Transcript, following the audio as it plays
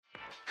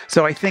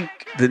So I think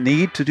the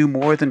need to do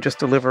more than just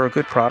deliver a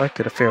good product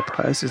at a fair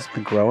price has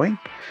been growing.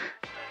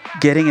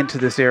 Getting into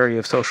this area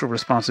of social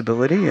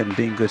responsibility and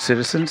being good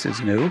citizens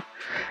is new.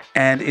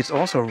 And it's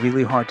also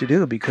really hard to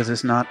do because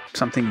it's not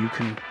something you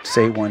can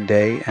say one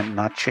day and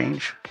not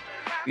change.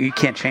 You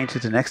can't change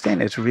it the next day,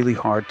 and it's really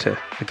hard to,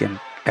 again,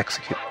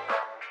 execute.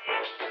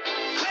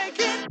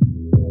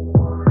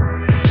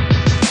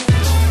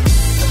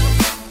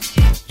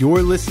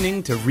 You're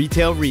listening to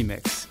Retail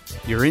Remix,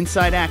 your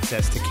inside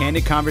access to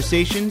candid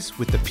conversations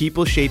with the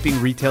people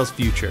shaping retail's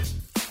future.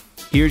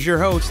 Here's your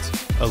host,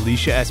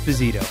 Alicia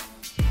Esposito.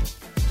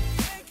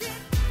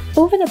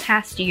 Over the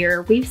past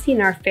year, we've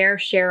seen our fair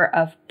share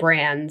of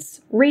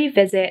brands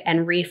revisit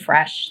and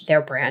refresh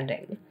their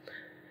branding.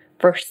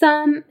 For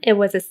some, it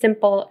was as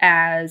simple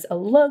as a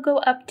logo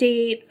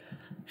update.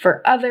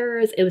 For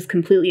others, it was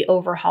completely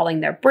overhauling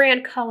their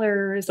brand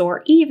colors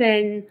or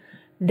even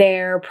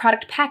their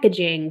product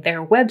packaging,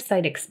 their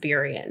website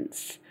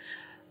experience.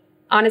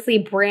 Honestly,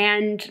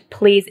 brand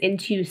plays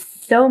into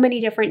so many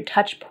different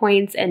touch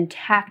points and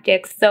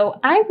tactics, so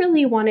I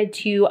really wanted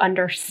to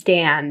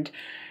understand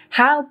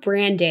how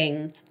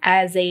branding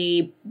as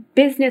a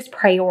business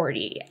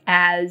priority,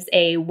 as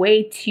a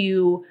way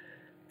to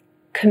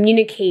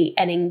communicate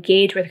and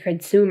engage with the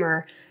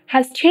consumer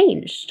has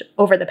changed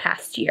over the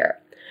past year.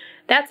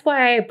 That's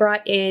why I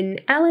brought in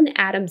Alan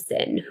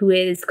Adamson, who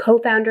is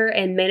co-founder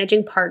and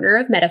managing partner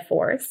of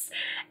Metaforce,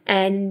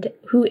 and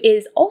who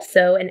is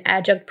also an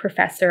adjunct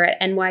professor at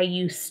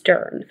NYU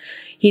Stern.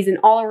 He's an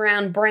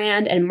all-around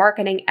brand and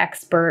marketing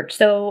expert,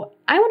 so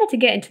I wanted to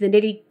get into the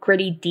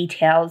nitty-gritty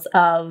details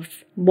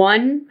of,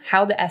 one,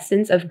 how the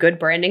essence of good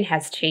branding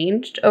has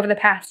changed over the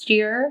past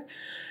year,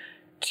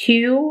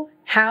 two,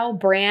 how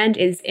brand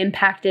is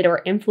impacted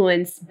or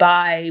influenced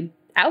by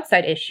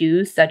outside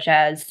issues such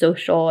as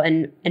social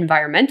and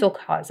environmental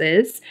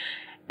causes,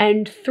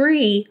 and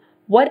three,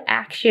 what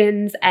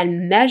actions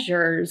and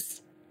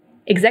measures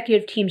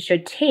executive teams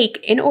should take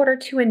in order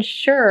to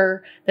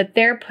ensure that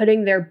they're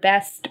putting their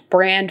best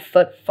brand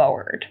foot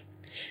forward.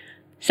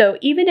 So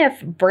even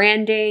if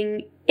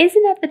branding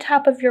isn't at the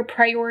top of your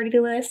priority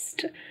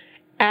list,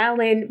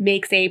 Alan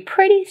makes a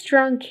pretty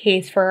strong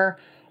case for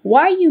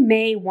why you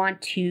may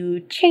want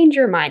to change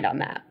your mind on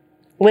that.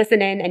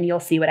 Listen in and you'll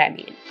see what I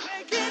mean.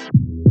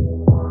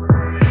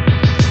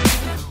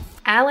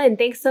 Alan,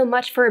 thanks so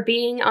much for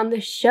being on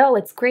the show.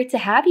 It's great to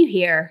have you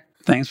here.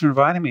 Thanks for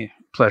inviting me.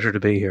 Pleasure to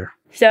be here.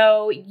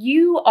 So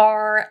you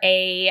are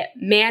a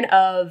man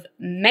of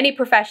many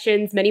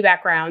professions, many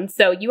backgrounds.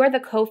 So you are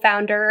the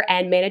co-founder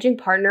and managing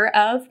partner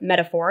of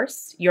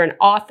Metaforce. You're an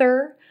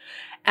author,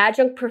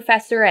 adjunct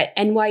professor at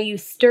NYU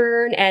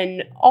Stern,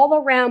 and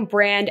all-around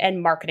brand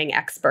and marketing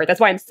expert. That's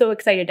why I'm so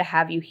excited to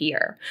have you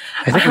here.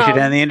 I think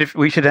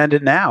we should end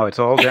it now. It's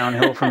all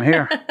downhill from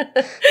here.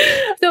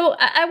 So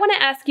I want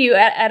to ask you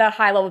at a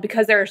high level,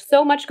 because there's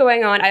so much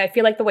going on. I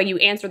feel like the way you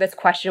answer this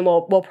question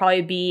will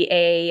probably be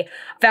a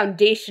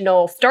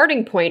foundational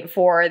starting point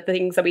for the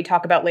things that we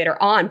talk about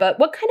later on. But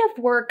what kind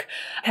of work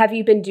have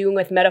you been doing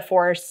with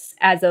Metaforce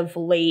as of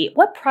late?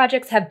 What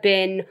projects have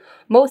been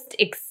most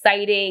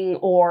exciting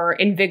or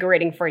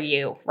invigorating for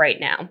you right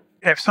now?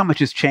 So much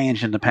has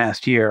changed in the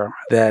past year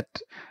that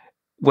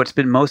what's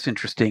been most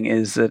interesting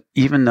is that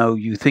even though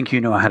you think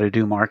you know how to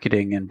do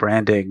marketing and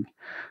branding,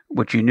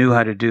 what you knew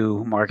how to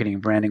do, marketing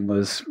and branding,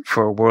 was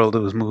for a world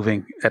that was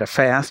moving at a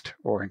fast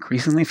or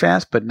increasingly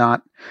fast, but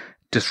not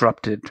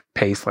disrupted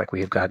pace like we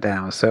have got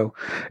now. So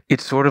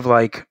it's sort of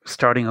like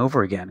starting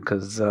over again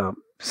because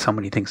so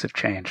many things have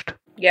changed.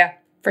 Yeah.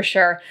 For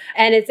sure.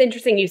 And it's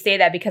interesting you say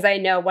that because I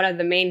know one of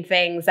the main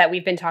things that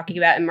we've been talking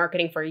about in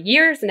marketing for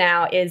years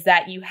now is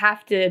that you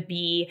have to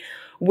be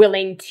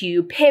willing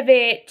to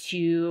pivot,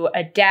 to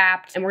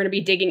adapt. And we're going to be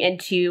digging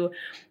into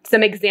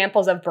some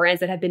examples of brands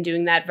that have been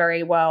doing that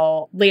very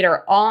well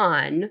later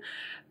on.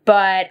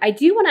 But I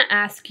do want to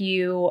ask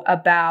you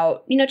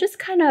about, just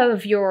kind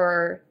of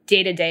your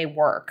day-to-day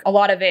work. A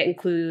lot of it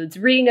includes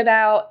reading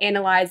about,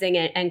 analyzing,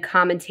 and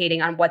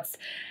commentating on what's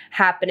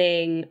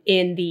happening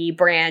in the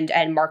brand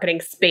and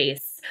marketing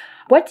space.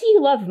 What do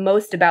you love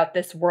most about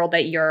this world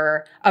that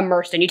you're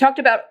immersed in? You talked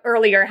about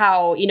earlier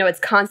how, it's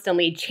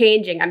constantly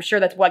changing. I'm sure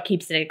that's what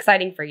keeps it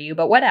exciting for you,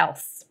 but what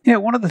else? Yeah,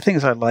 one of the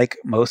things I like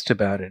most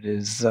about it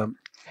is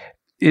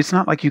it's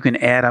not like you can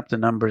add up the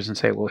numbers and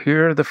say, well,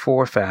 here are the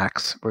 4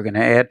 facts. We're going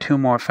to add 2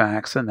 more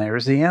facts, and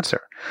there's the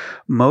answer.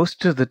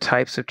 Most of the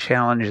types of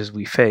challenges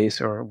we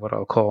face are what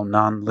I'll call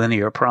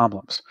nonlinear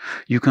problems.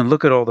 You can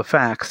look at all the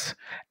facts,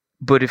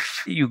 but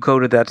if you go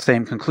to that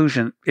same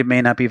conclusion, it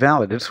may not be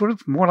valid. It's sort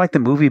of more like the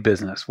movie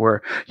business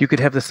where you could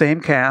have the same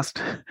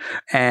cast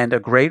and a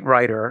great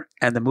writer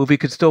and the movie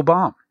could still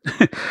bomb.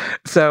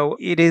 So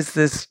it is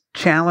this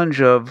challenge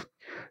of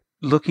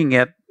looking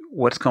at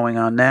what's going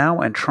on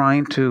now and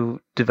trying to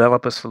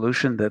develop a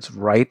solution that's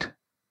right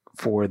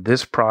for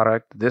this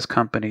product, this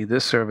company,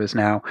 this service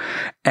now.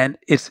 And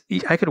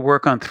I could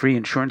work on 3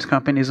 insurance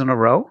companies in a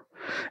row,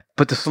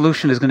 but the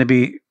solution is going to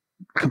be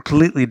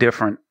completely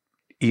different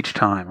each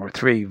time, or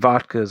 3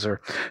 vodkas, or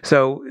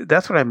so.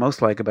 That's what I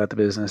most like about the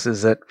business,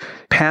 is that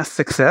past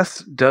success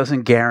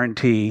doesn't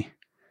guarantee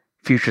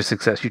future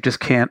success. You just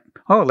can't,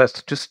 oh,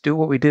 let's just do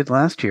what we did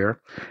last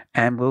year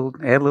and we'll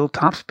add a little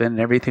topspin and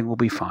everything will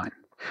be fine.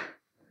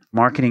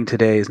 Marketing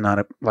today is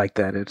not like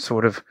that. It's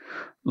sort of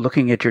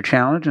looking at your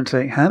challenge and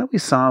saying, how do we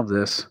solve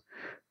this?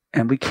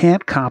 And we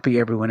can't copy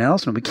everyone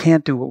else, and we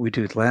can't do what we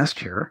did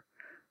last year.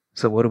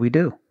 So what do we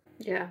do?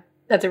 Yeah,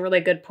 that's a really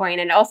good point.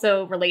 And it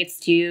also relates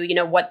to,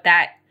 what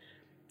that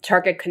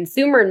target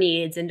consumer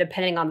needs. And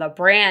depending on the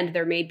brand,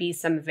 there may be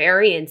some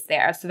variance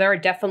there. So there are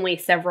definitely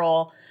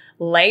several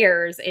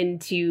layers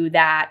into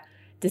that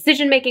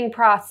decision-making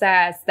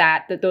process,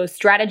 that those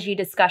strategy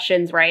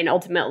discussions, right? And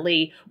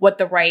ultimately what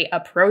the right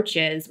approach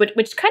is,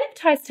 which kind of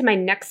ties to my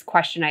next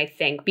question, I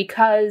think,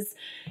 because,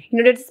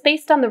 just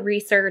based on the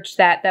research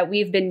that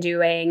we've been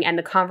doing and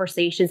the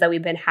conversations that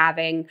we've been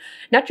having,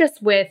 not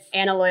just with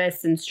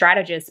analysts and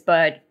strategists,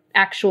 but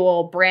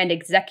actual brand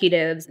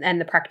executives and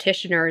the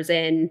practitioners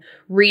in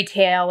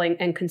retail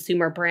and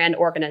consumer brand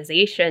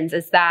organizations,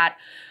 is that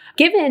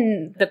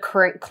given the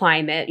current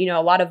climate, a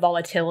lot of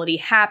volatility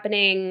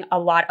happening, a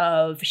lot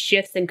of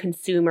shifts in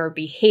consumer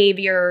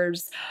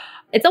behaviors,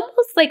 it's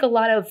almost like a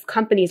lot of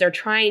companies are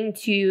trying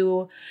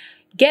to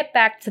get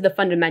back to the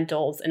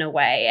fundamentals in a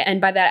way.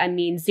 And by that, I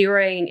mean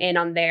zeroing in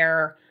on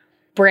their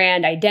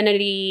brand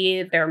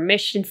identity, their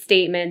mission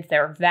statements,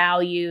 their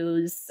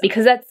values,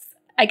 because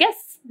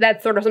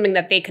that's sort of something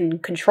that they can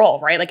control,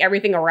 right? Like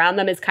everything around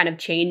them is kind of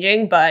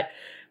changing, but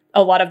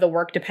a lot of the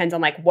work depends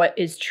on what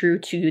is true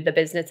to the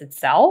business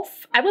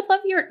itself. I would love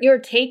your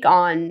take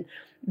on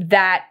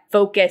that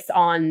focus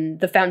on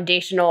the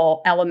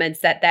foundational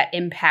elements that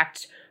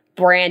impact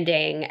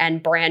branding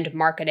and brand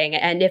marketing,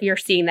 and if you're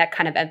seeing that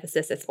kind of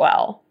emphasis as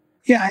well.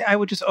 Yeah, I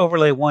would just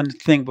overlay one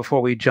thing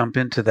before we jump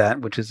into that,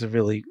 which is a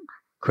really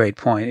great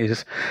point,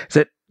 is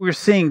that we're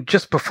seeing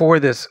just before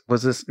this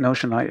was this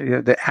notion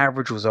the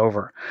average was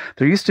over.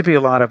 There used to be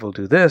a lot of we'll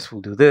do this,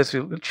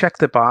 we'll check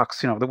the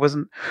box.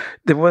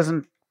 There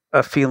wasn't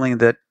a feeling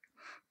that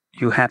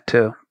you had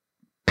to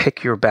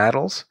pick your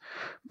battles.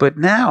 But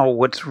now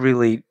what's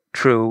really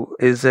true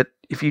is that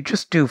if you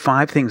just do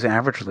 5 things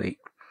averagely,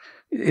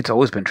 it's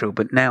always been true,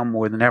 but now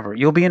more than ever,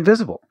 you'll be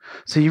invisible.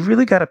 So you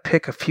really got to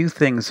pick a few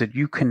things that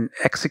you can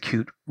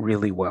execute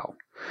really well.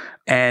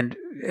 And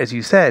as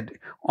you said,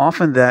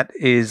 often that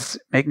is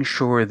making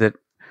sure that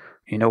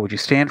you know what you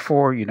stand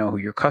for, you know who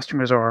your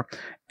customers are,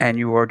 and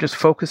you are just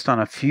focused on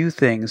a few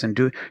things, and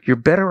you're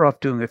better off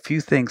doing a few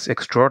things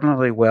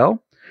extraordinarily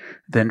well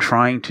than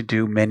trying to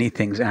do many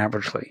things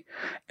averagely.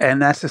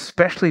 And that's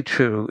especially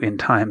true in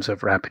times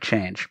of rapid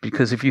change,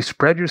 because if you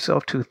spread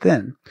yourself too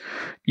thin,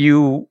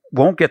 you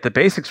won't get the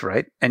basics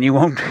right, and you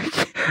won't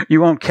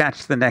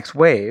catch the next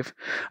wave.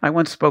 I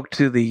once spoke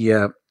to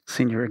the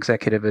senior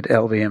executive at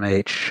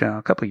LVMH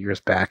a couple of years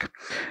back,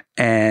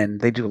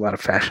 and they do a lot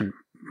of fashion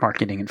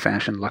marketing and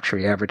fashion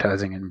luxury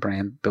advertising and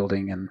brand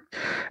building,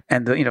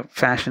 and the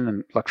fashion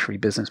and luxury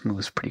business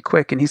moves pretty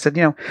quick. And he said,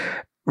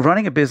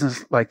 running a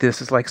business like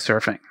this is like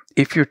surfing.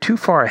 If you're too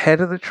far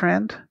ahead of the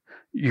trend,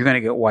 you're going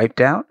to get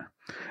wiped out.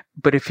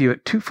 But if you're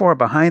too far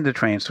behind the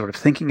train, sort of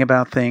thinking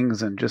about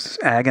things and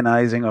just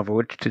agonizing over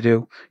what to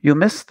do, you'll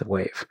miss the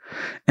wave.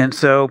 And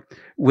so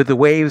with the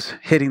waves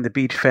hitting the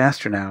beach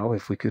faster now,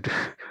 if we could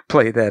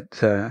play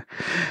that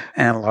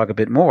analog a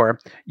bit more,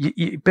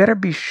 you better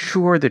be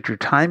sure that your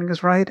timing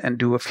is right and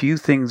do a few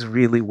things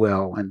really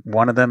well. And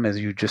one of them, as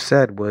you just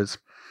said, was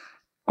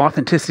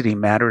authenticity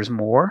matters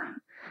more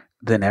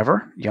than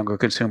ever. Younger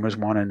consumers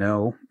want to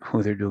know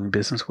who they're doing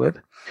business with.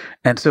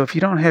 And so if you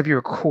don't have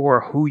your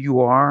core, who you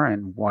are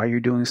and why you're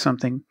doing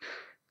something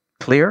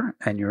clear,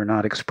 and you're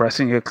not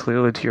expressing it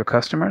clearly to your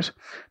customers,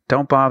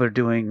 don't bother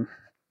doing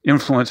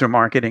influencer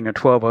marketing or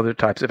 12 other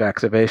types of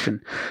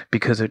activation,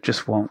 because it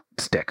just won't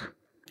stick.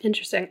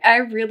 Interesting. I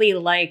really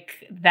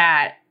like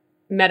that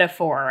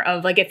metaphor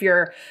of if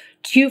you're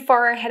too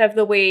far ahead of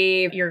the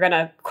wave, you're going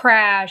to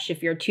crash.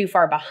 If you're too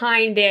far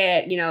behind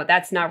it,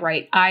 that's not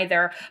right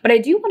either. But I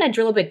do want to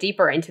drill a bit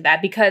deeper into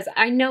that, because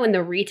I know in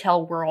the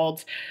retail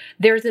world,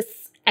 there's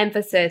this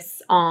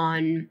emphasis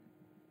on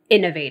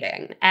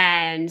innovating.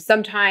 And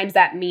sometimes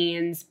that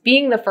means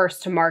being the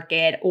first to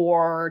market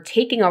or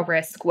taking a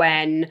risk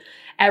when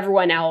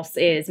everyone else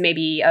is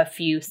maybe a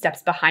few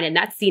steps behind. And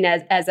that's seen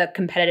as a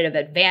competitive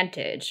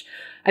advantage.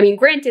 I mean,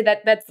 granted,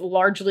 that's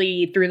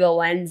largely through the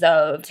lens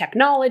of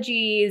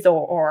technologies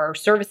or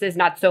services,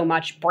 not so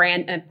much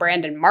brand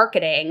and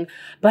marketing.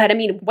 But I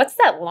mean, what's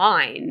that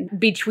line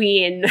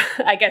between,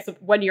 I guess,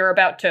 when you're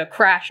about to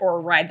crash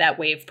or ride that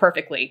wave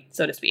perfectly,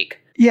 so to speak?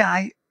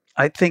 Yeah,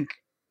 I think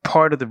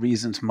part of the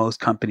reasons most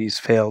companies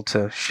fail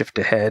to shift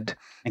ahead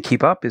and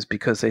keep up is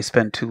because they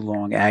spend too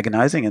long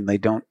agonizing and they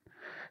don't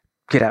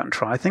get out and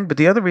try things. But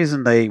the other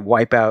reason they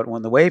wipe out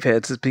when the wave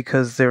hits is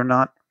because they're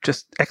not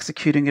just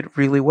executing it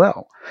really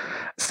well.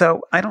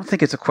 So I don't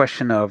think it's a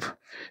question of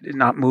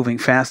not moving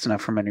fast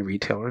enough for many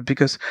retailers,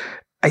 because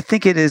I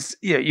think it is,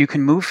 you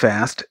can move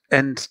fast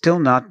and still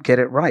not get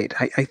it right.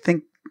 I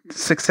think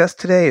success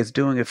today is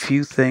doing a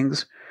few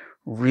things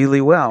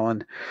really well.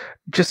 And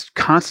just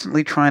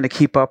constantly trying to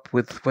keep up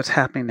with what's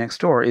happening next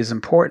door is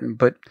important,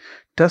 but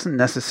doesn't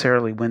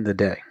necessarily win the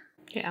day.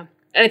 Yeah.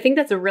 And I think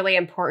that's a really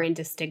important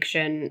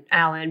distinction,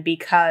 Alan,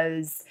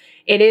 because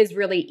it is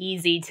really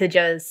easy to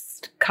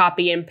just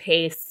copy and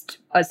paste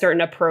a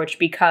certain approach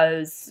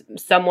because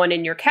someone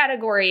in your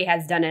category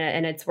has done it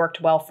and it's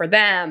worked well for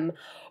them,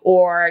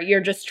 or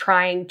you're just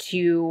trying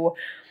to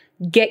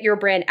get your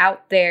brand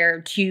out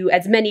there to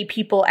as many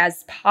people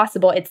as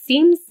possible. It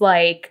seems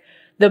like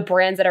the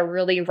brands that are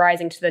really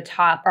rising to the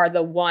top are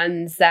the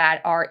ones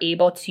that are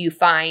able to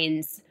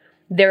find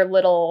their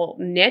little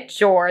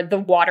niche or the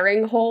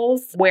watering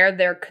holes where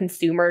their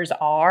consumers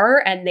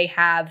are, and they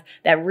have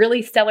that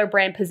really stellar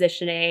brand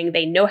positioning.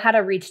 They know how to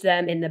reach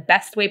them in the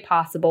best way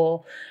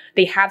possible.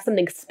 They have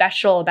something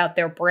special about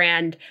their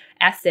brand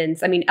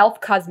essence. I mean,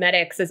 e.l.f.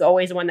 Cosmetics is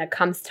always one that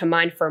comes to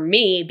mind for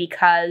me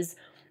because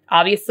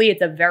obviously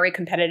it's a very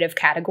competitive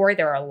category.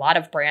 There are a lot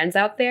of brands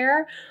out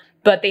there,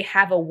 but they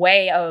have a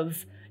way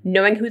of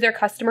knowing who their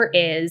customer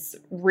is,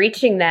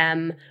 reaching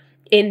them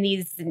in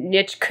these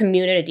niche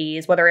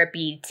communities, whether it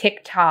be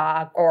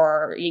TikTok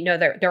or,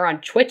 they're on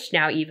Twitch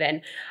now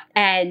even,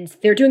 and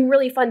they're doing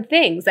really fun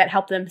things that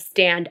help them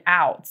stand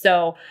out.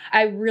 So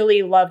I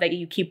really love that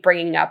you keep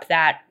bringing up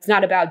that it's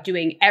not about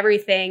doing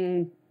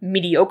everything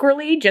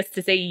mediocrely just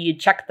to say you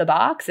check the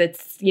box.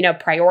 It's,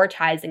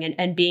 prioritizing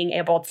and being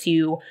able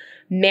to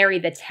marry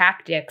the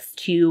tactics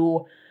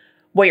to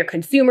what your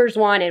consumers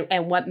want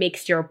and what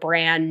makes your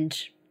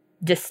brand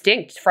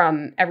distinct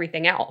from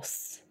everything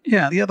else.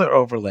 Yeah, the other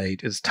overlay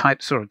is tied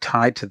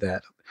to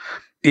that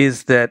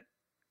is that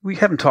we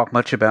haven't talked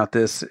much about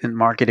this in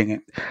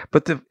marketing,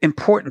 but the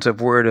importance of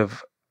word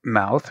of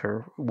mouth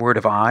or word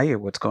of eye or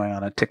what's going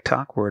on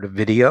TikTok, word of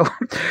video,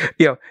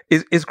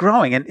 is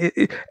growing.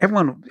 And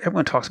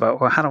everyone talks about,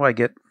 well, how do I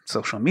get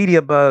social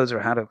media buzz or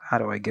how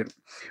do I get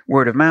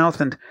word of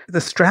mouth? And the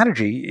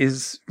strategy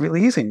is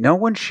really easy. No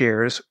one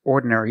shares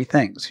ordinary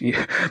things.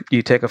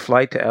 You take a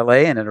flight to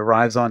LA and it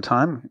arrives on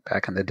time.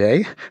 Back in the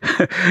day,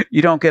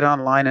 you don't get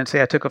online and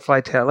say, I took a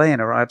flight to LA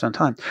and arrived on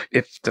time.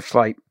 If the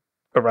flight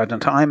arrived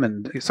on time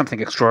and something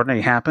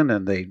extraordinary happened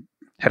and they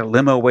had a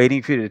limo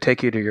waiting for you to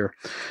take you to your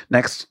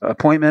next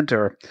appointment,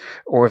 or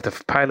if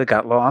the pilot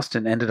got lost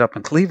and ended up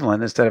in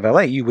Cleveland instead of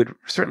LA, you would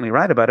certainly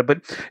write about it.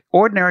 But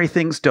ordinary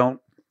things don't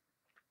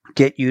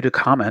get you to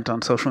comment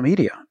on social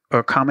media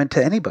or comment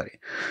to anybody.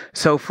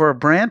 So for a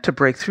brand to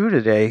break through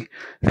today,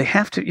 they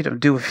have to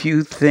do a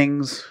few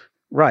things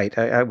right.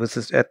 I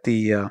was at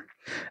the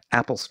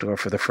Apple store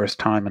for the first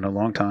time in a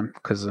long time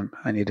because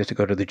I needed to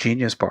go to the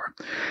Genius Bar.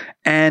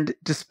 And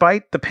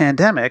despite the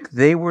pandemic,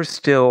 they were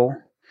still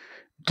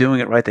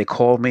doing it right. They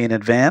called me in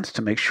advance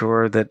to make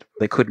sure that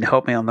they couldn't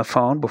help me on the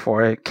phone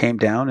before I came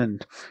down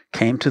and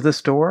came to the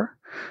store.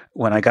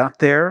 When I got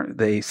there,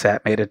 they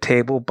sat me at a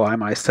table by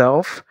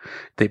myself.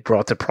 They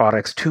brought the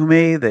products to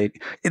me.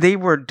 They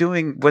were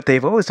doing what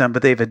they've always done,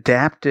 but they've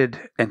adapted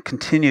and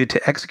continued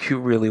to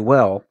execute really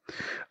well.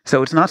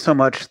 So it's not so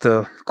much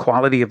the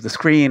quality of the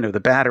screen or the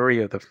battery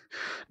or the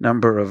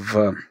number of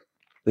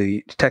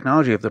the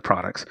technology of the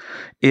products.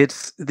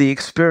 It's the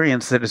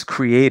experience that is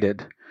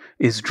created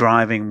is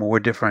driving more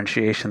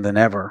differentiation than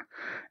ever.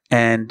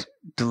 And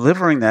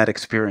delivering that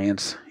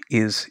experience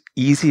is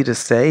easy to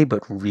say,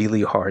 but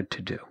really hard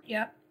to do.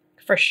 Yeah,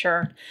 for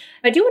sure.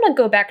 I do want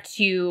to go back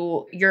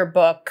to your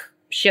book,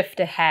 Shift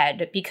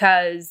Ahead,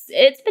 because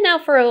it's been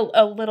out for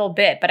a little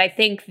bit, but I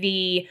think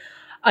the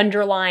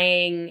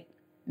underlying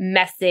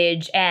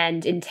message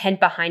and intent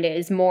behind it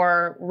is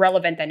more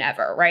relevant than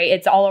ever, right?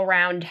 It's all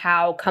around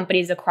how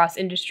companies across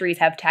industries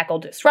have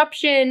tackled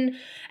disruption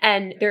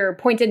and their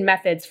pointed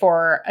methods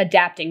for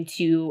adapting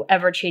to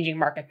ever-changing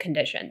market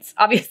conditions.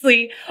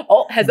 Obviously,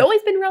 has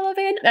always been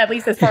relevant, at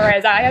least as far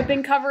as I have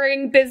been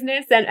covering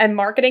business and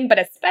marketing, but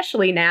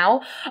especially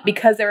now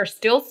because there are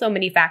still so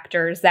many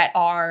factors that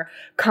are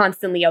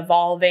constantly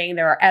evolving.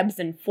 There are ebbs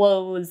and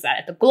flows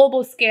at the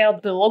global scale,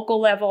 the local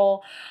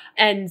level.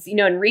 And,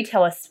 in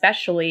retail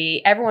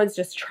especially, everyone's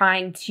just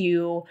trying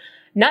to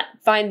not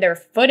find their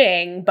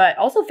footing, but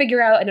also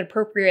figure out an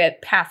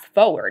appropriate path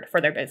forward for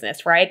their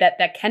business, right?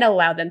 That can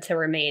allow them to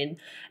remain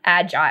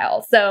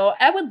agile. So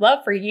I would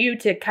love for you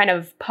to kind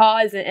of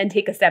pause and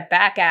take a step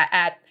back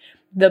at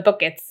the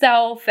book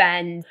itself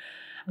and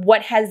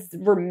what has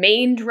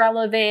remained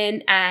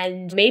relevant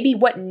and maybe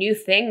what new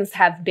things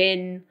have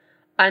been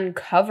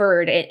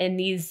uncovered in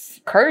these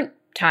current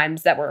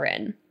times that we're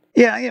in.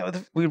 Yeah,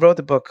 we wrote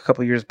the book a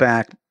couple of years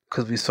back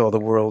because we saw the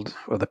world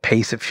or the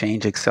pace of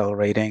change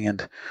accelerating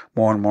and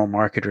more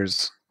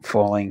marketers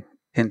falling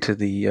into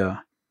the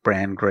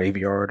brand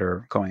graveyard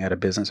or going out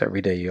of business.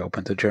 Every day you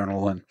opened the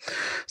journal and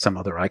some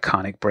other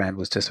iconic brand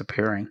was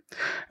disappearing.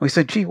 And we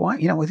said, gee, why,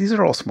 these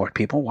are all smart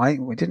people. Why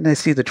didn't they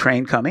see the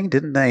train coming?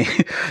 Didn't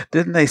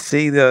they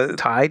see the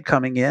tide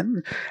coming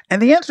in?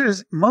 And the answer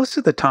is most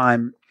of the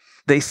time,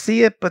 they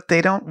see it, but they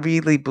don't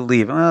really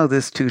believe, oh,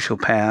 this too shall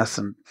pass,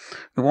 and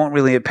it won't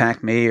really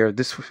impact me, or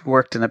this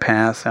worked in the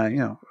past,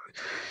 it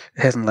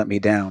hasn't let me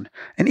down.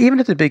 And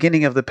even at the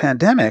beginning of the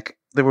pandemic,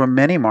 there were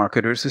many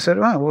marketers who said,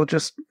 "Oh, we'll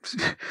just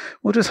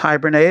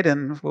hibernate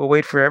and we'll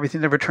wait for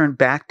everything to return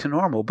back to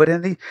normal." But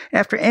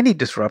after any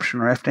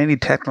disruption or after any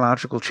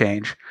technological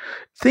change,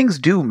 things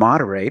do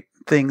moderate,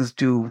 things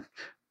do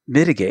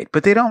mitigate,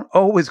 but they don't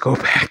always go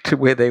back to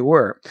where they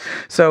were.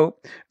 So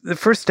the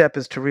first step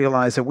is to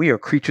realize that we are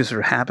creatures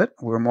of habit.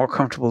 We're more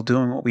comfortable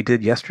doing what we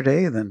did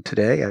yesterday than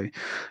today.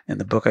 In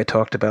the book, I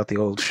talked about the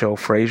old show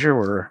Frasier,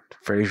 where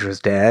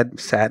Frasier's dad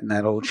sat in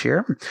that old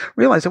chair.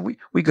 Realize that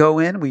we go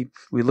in, we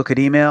look at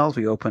emails,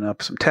 we open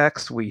up some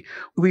text. We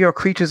are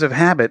creatures of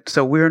habit,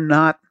 so we're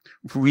not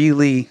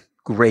really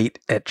great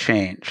at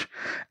change.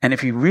 And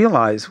if you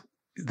realize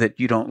that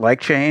you don't like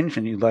change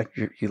and you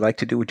like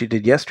to do what you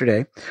did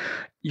yesterday,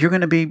 you're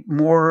going to be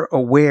more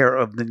aware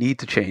of the need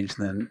to change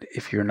than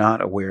if you're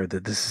not aware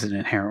that this is an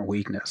inherent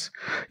weakness.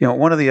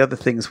 One of the other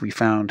things we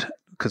found,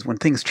 because when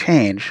things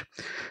change,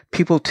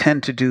 people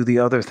tend to do the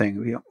other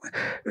thing.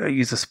 I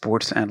use a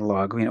sports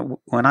analog.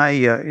 When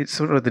it's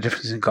sort of the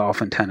difference in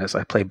golf and tennis.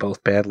 I play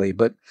both badly,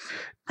 but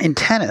in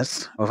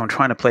tennis, if I'm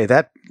trying to play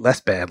that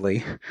less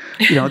badly,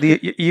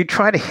 you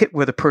try to hit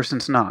where the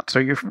person's not. So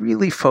you're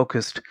really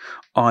focused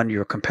on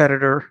your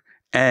competitor,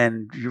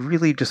 and you're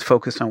really just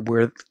focused on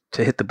where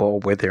to hit the ball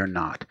where they're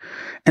not.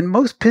 And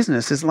most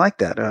business is like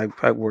that.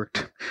 I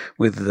worked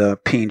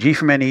with P&G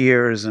for many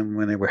years, and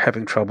when they were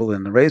having trouble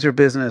in the razor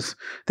business,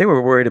 they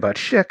were worried about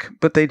Schick,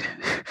 but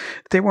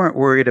they weren't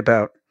worried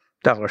about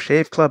Dollar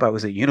Shave Club. I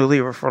was at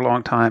Unilever for a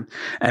long time,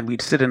 and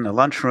we'd sit in the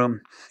lunchroom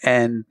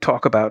and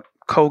talk about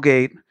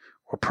Colgate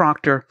or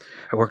Procter.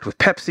 I worked with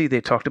Pepsi.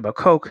 They talked about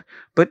Coke.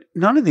 But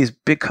none of these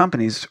big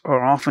companies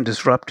are often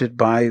disrupted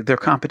by their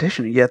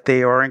competition, yet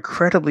they are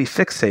incredibly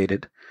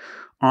fixated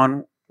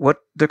on what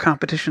their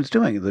competition is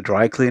doing. The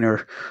dry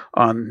cleaner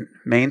on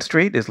Main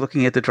Street is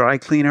looking at the dry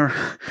cleaner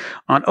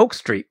on Oak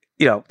Street.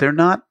 They're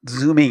not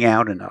zooming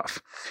out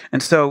enough.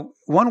 And so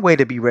one way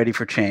to be ready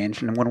for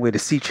change and one way to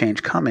see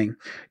change coming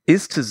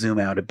is to zoom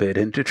out a bit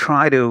and to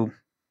try to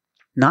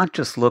not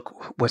just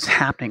look what's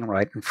happening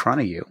right in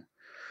front of you,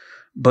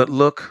 but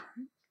look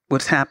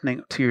what's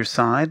happening to your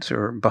sides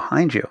or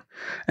behind you.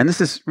 And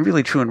this is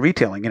really true in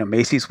retailing.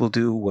 Macy's will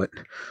do what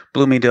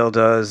Bloomingdale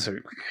does,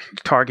 or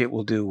Target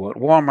will do what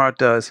Walmart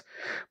does,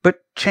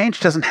 but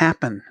change doesn't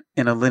happen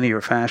in a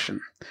linear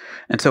fashion.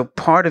 And so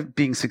part of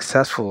being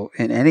successful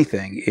in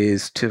anything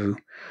is to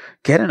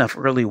get enough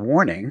early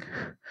warning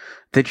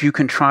that you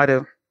can try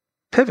to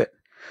pivot.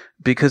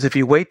 Because if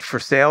you wait for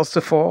sales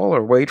to fall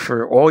or wait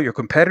for all your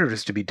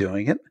competitors to be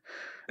doing it,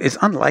 it's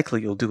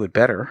unlikely you'll do it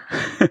better.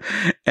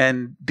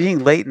 And being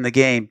late in the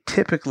game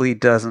typically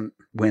doesn't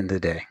win the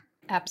day.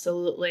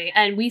 Absolutely.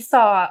 And we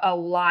saw a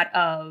lot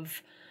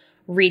of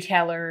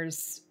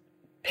retailers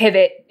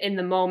pivot in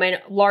the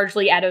moment,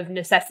 largely out of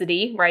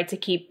necessity, right, to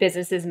keep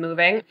businesses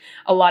moving.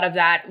 A lot of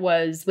that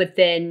was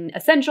within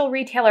essential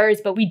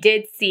retailers, but we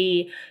did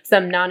see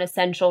some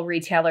non-essential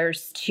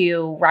retailers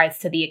to rise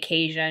to the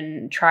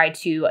occasion, try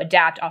to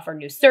adapt, offer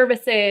new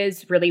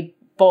services, really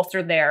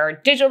bolster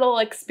their digital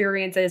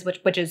experiences,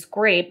 which is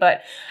great.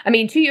 But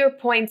to your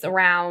points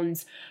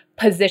around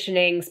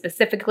positioning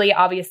specifically,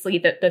 obviously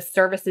the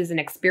services and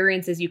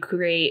experiences you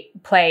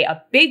create play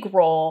a big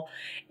role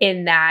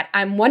in that.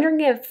 I'm wondering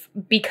if,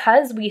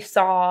 because we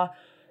saw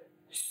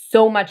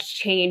so much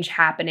change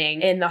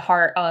happening in the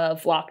heart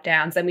of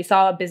lockdowns, and we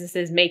saw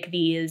businesses make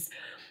these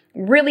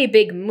really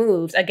big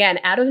moves, again,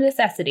 out of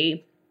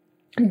necessity,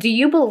 do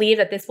you believe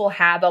that this will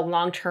have a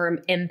long-term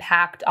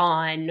impact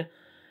on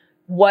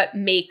what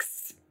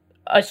makes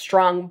a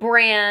strong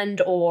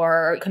brand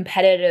or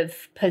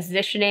competitive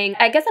positioning?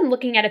 I guess I'm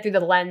looking at it through the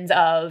lens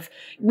of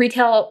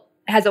retail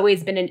has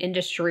always been an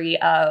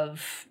industry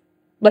of,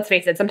 let's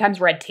face it,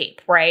 sometimes red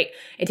tape, right?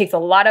 It takes a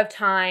lot of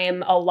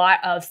time, a lot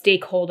of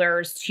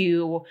stakeholders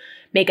to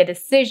make a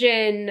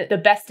decision. The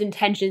best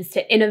intentions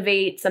to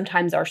innovate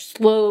sometimes are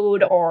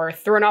slowed or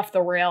thrown off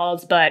the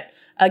rails, but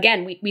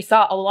again, we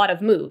saw a lot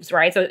of moves,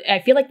 right? So I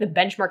feel like the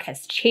benchmark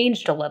has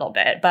changed a little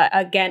bit. But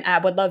again, I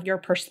would love your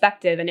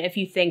perspective. And if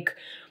you think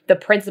the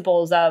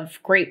principles of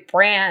great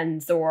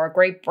brands or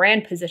great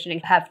brand positioning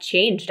have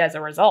changed as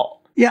a result.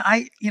 Yeah,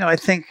 I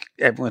think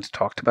everyone's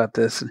talked about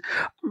this.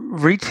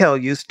 Retail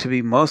used to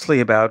be mostly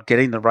about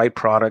getting the right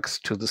products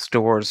to the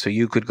stores so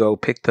you could go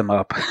pick them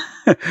up.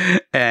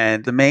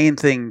 And the main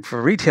thing for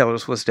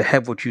retailers was to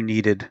have what you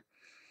needed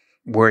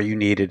where you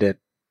needed it,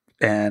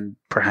 and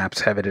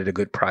perhaps have it at a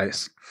good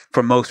price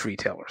for most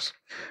retailers.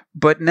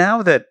 But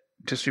now that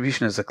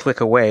distribution is a click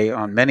away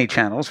on many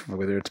channels,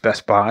 whether it's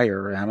Best Buy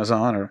or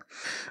Amazon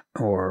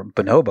or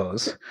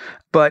Bonobos,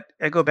 but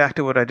I go back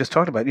to what I just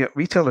talked about.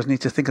 Retailers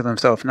need to think of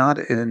themselves not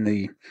in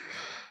the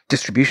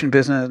distribution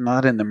business,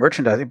 not in the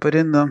merchandising, but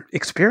in the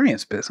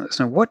experience business.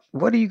 And what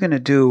are you going to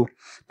do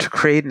to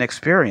create an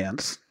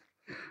experience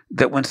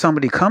that when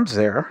somebody comes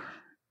there,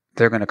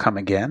 they're going to come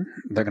again.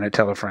 They're going to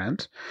tell a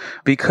friend,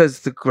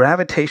 because the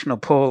gravitational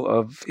pull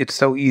of it's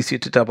so easy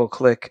to double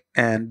click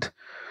and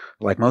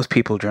Like most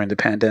people during the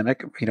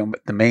pandemic,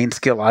 the main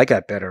skill I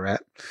got better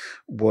at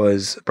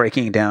was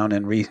breaking down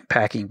and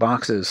repacking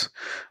boxes.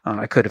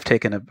 I could have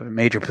taken a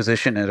major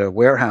position at a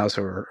warehouse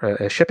or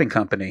a shipping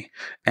company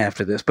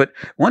after this. But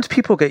once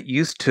people get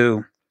used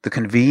to the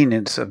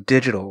convenience of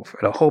digital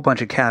in a whole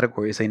bunch of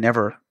categories they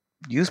never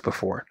used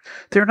before,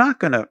 they're not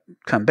going to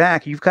come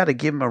back. You've got to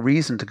give them a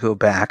reason to go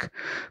back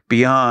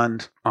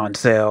beyond on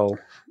sale,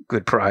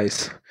 good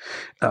price,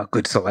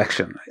 good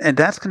selection. And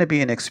that's going to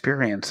be an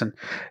experience. And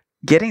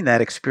getting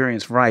that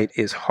experience right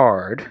is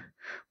hard.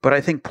 But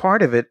I think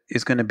part of it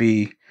is going to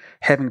be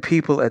having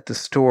people at the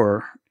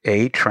store,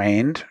 A,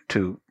 trained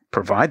to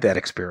provide that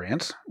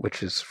experience,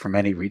 which is for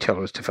many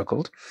retailers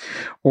difficult,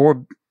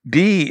 or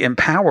B,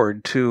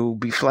 empowered to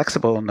be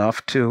flexible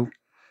enough to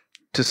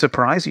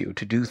surprise you,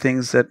 to do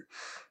things that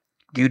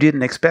you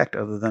didn't expect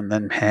other than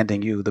them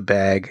handing you the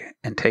bag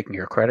and taking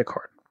your credit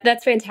card.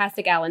 That's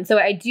fantastic, Alan. So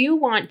I do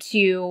want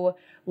to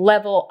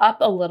level up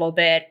a little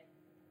bit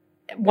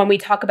when we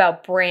talk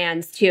about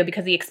brands too,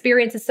 because the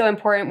experience is so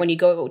important. When you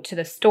go to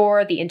the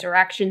store, the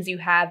interactions you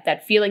have,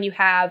 that feeling you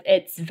have,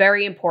 it's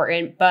very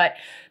important. But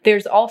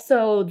there's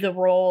also the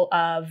role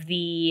of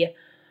the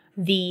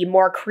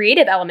more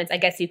creative elements, I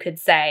guess you could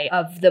say,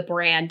 of the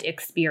brand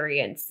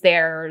experience.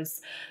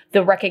 There's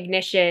the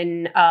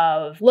recognition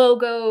of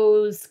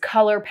logos,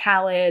 color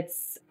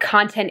palettes,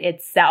 content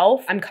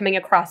itself. I'm coming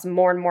across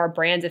more and more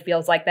brands, it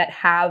feels like, that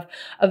have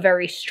a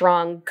very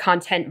strong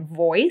content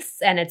voice.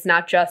 And it's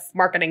not just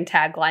marketing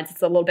taglines.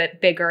 It's a little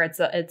bit bigger. It's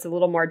a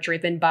little more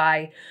driven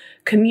by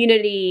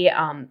community,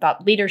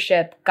 about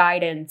leadership,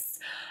 guidance.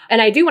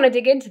 And I do want to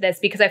dig into this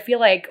because I feel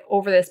like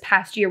over this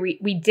past year,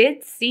 we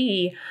did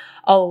see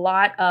a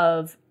lot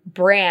of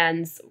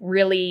brands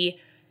really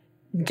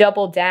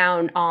double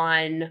down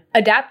on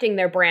adapting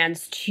their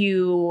brands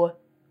to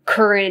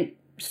current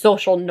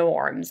social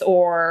norms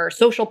or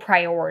social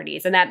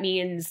priorities. And that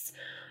means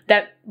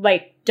that,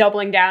 like,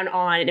 doubling down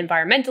on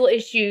environmental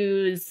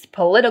issues,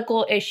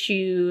 political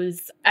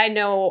issues. I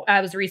know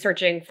I was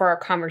researching for our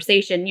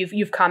conversation.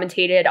 You've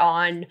commentated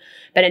on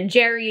Ben &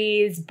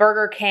 Jerry's,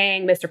 Burger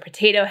King, Mr.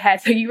 Potato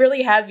Head. So you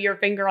really have your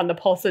finger on the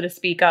pulse, so to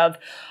speak, of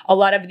a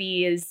lot of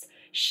these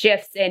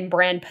shifts in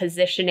brand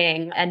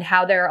positioning and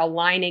how they're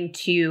aligning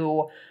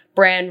to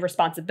brand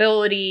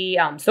responsibility,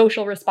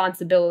 social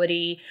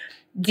responsibility.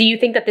 Do you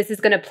think that this is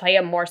going to play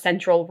a more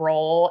central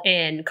role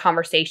in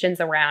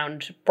conversations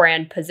around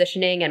brand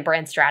positioning and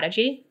brand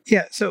strategy?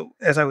 Yeah. So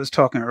as I was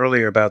talking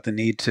earlier about the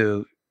need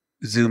to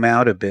zoom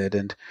out a bit,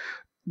 and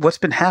what's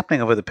been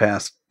happening over the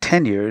past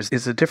 10 years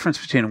is the difference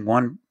between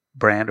one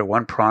brand or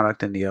one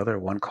product and the other,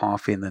 one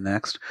coffee and the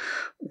next,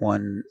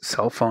 one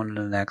cell phone and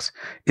the next,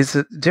 is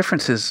the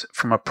differences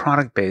from a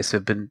product base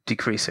have been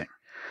decreasing.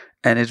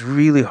 And it's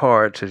really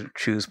hard to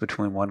choose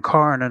between one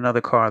car and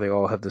another car. They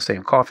all have the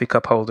same coffee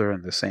cup holder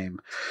and the same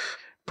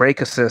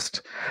brake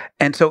assist.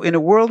 And so in a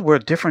world where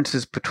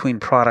differences between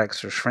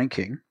products are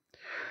shrinking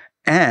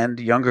and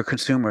younger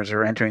consumers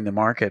are entering the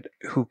market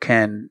who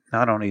can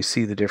not only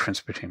see the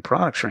difference between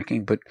products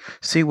shrinking, but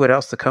see what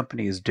else the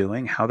company is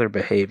doing, how they're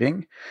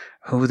behaving,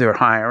 who they're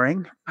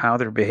hiring, how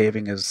they're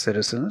behaving as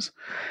citizens.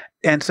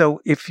 And so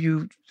if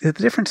the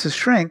differences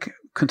shrink,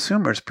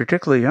 consumers,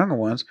 particularly younger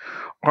ones,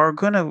 are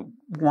going to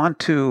want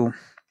to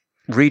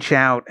reach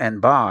out and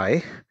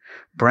buy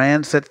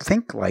brands that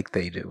think like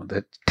they do,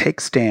 that take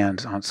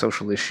stands on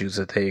social issues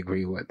that they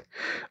agree with.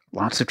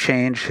 Lots of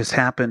change has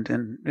happened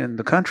in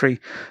the country,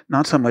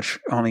 not so much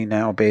only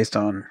now based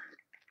on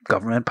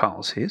government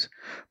policies,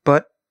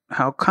 but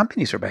how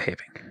companies are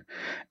behaving.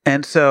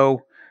 And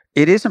so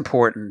it is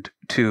important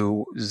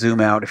to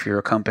zoom out if you're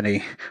a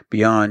company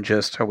beyond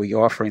just, are we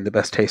offering the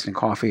best tasting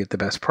coffee at the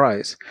best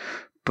price?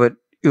 But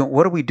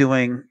what are we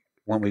doing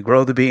when we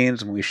grow the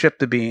beans, when we ship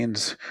the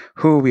beans?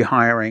 Who are we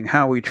hiring?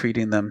 How are we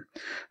treating them?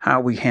 How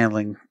are we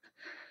handling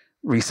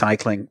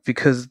recycling?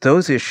 Because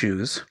those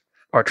issues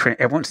are,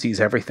 everyone sees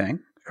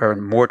everything, are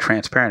more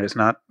transparent. It's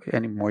not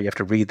anymore you have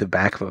to read the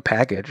back of a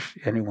package.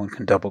 Anyone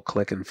can double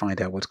click and find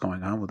out what's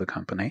going on with the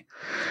company.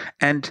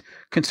 And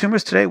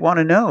consumers today want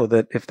to know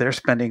that if they're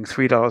spending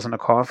 $3 on a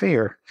coffee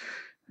or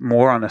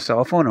more on a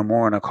cell phone or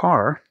more on a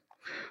car,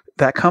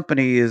 that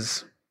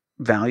company's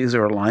values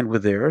are aligned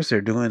with theirs.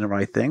 They're doing the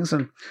right things.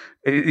 And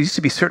it used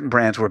to be certain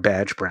brands were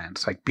badge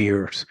brands, like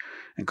beers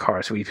and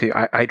cars. So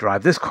I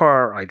drive this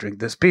car, I drink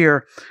this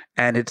beer,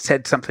 and it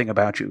said something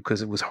about you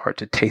because it was hard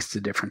to taste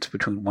the difference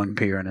between one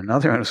beer and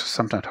another. And it was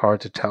sometimes hard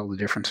to tell the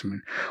difference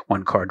between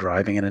one car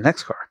driving and the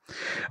next car.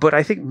 But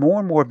I think more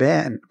and more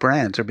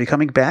brands are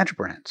becoming badge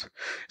brands.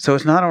 So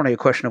it's not only a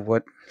question of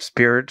what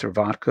spirits or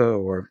vodka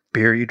or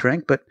beer you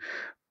drink, but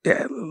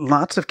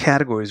lots of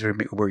categories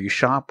where you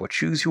shop, what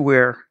shoes you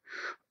wear,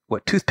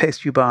 what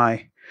toothpaste you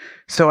buy.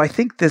 So I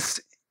think this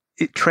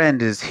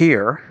trend is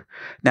here.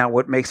 Now,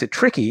 what makes it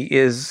tricky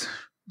is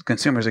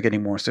consumers are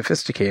getting more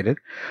sophisticated.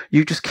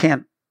 You just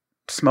can't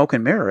smoke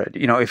and mirror it.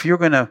 If you're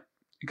going to,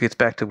 it gets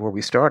back to where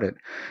we started.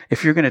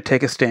 If you're going to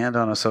take a stand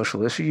on a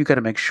social issue, you got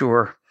to make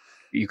sure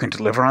you can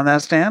deliver on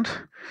that stand.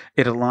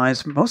 It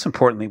aligns most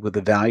importantly with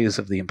the values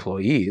of the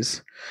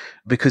employees,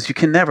 because you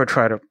can never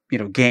try to,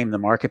 game the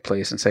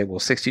marketplace and say, well,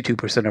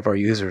 62% of our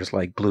users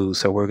like blue,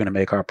 so we're going to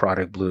make our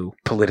product blue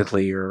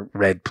politically or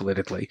red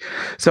politically.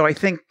 So I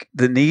think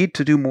the need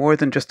to do more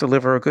than just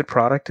deliver a good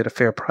product at a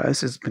fair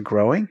price has been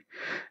growing.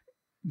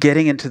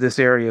 Getting into this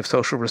area of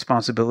social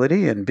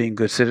responsibility and being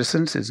good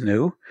citizens is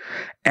new.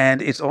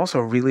 And it's also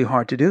really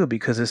hard to do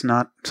because it's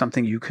not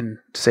something you can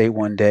say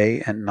one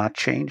day and not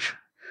change.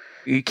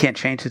 You can't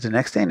change it the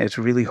next day, and it's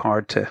really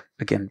hard to,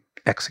 again,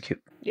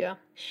 execute. Yeah.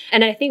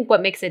 And I think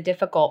what makes it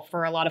difficult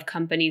for a lot of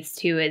companies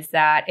too is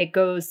that it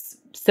goes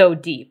so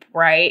deep,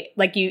 right?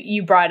 Like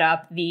you brought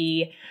up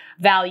the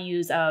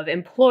values of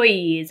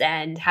employees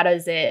and how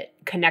does it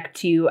connect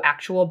to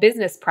actual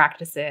business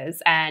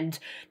practices. And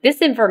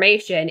this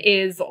information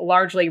is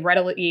largely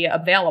readily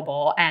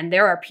available. And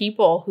there are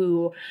people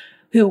who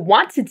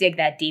want to dig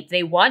that deep.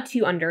 They want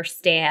to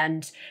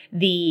understand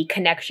the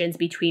connections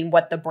between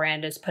what the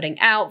brand is putting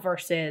out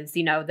versus,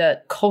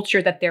 the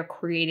culture that they're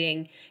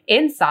creating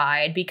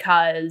inside,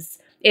 because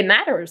it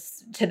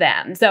matters to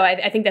them. So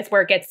I think that's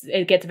where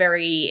it gets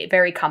very,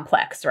 very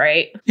complex,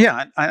 right?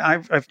 Yeah,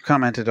 I've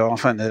commented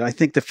often that I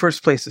think the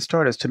first place to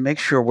start is to make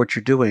sure what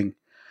you're doing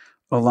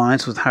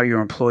aligns with how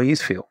your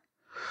employees feel.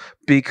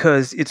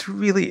 Because it's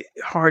really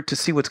hard to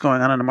see what's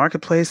going on in the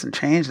marketplace and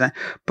change that.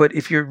 But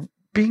if you're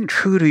being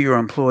true to your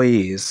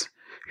employees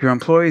are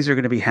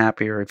going to be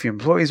happier. If your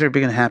employees are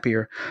being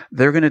happier,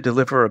 they're going to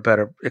deliver a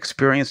better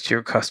experience to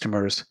your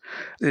customers.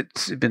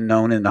 It's been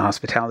known in the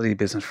hospitality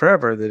business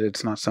forever that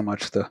it's not so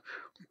much the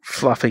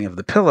fluffing of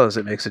the pillows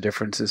that makes a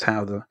difference, is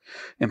how the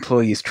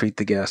employees treat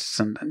the guests.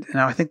 And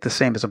I think the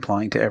same is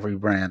applying to every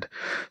brand.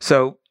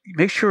 So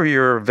make sure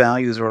your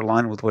values are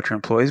aligned with what your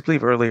employees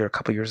believe. Earlier, a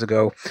couple of years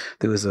ago,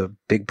 there was a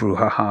big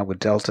brouhaha with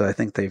Delta. I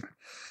think they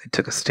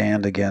took a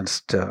stand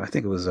against,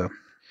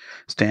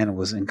 stand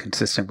was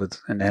inconsistent with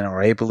an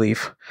NRA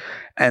belief,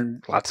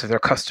 and lots of their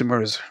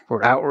customers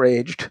were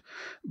outraged.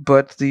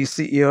 But the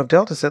CEO of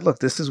Delta said, look,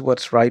 this is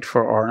what's right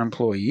for our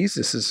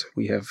employees.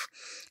 We have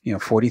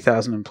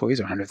 40,000 employees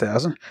or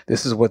 100,000.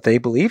 This is what they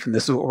believe, and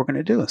this is what we're going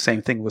to do. The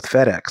same thing with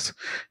FedEx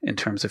in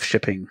terms of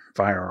shipping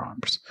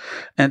firearms.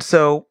 And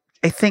so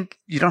I think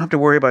you don't have to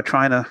worry about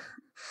trying to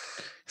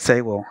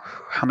say, well,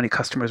 how many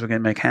customers we're going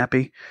to make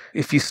happy.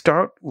 If you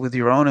start with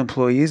your own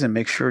employees and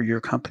make sure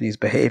your company is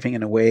behaving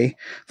in a way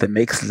that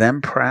makes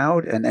them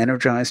proud and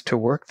energized to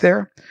work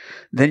there,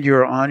 then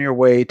you're on your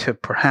way to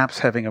perhaps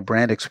having a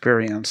brand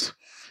experience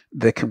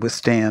that can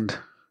withstand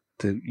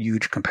the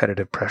huge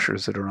competitive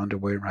pressures that are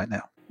underway right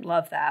now.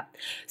 Love that.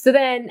 So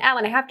then,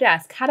 Alan, I have to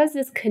ask, how does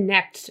this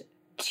connect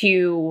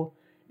to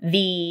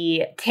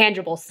the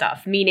tangible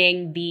stuff,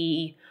 meaning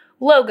the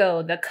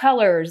logo, the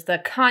colors, the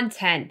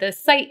content, the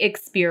site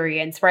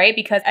experience, right?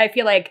 Because I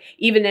feel like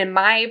even in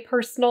my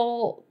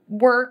personal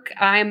work,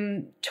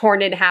 I'm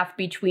torn in half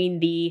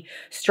between the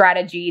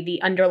strategy, the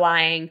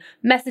underlying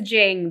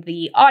messaging,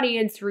 the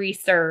audience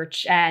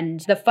research,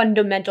 and the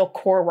fundamental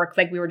core work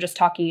like we were just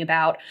talking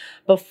about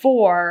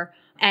before,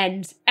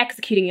 and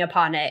executing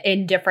upon it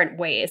in different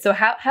ways. So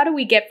how do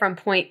we get from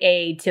point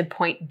A to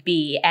point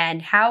B? And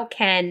how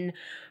can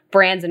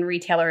brands and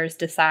retailers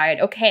decide,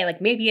 okay, like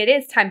maybe it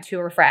is time to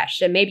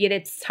refresh, and maybe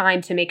it's time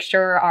to make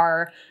sure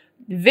our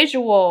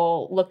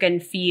visual look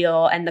and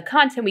feel and the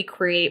content we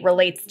create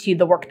relates to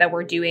the work that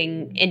we're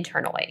doing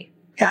internally?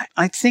 Yeah,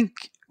 I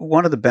think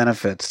one of the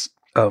benefits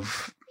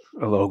of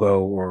a logo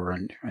or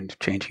and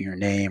changing your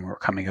name or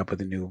coming up with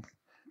a new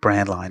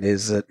brand line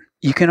is that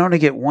you can only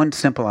get one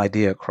simple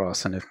idea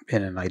across in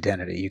an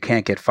identity. You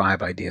can't get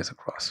 5 ideas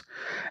across.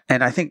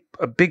 And I think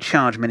a big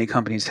challenge many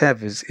companies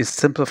have is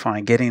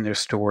simplifying, getting their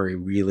story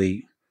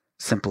really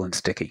simple and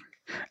sticky.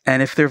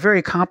 And if they're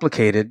very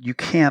complicated, you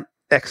can't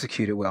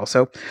execute it well.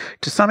 So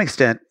to some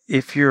extent,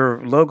 if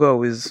your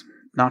logo is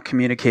not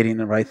communicating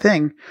the right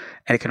thing,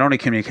 and it can only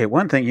communicate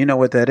one thing, you know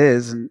what that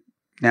is, and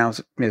now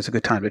is a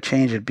good time to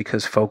change it,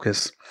 because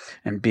focus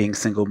and being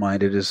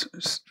single-minded is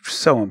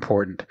so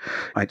important.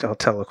 I'll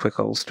tell a quick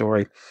old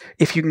story.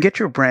 If you can get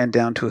your brand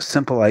down to a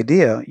simple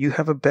idea, you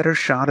have a better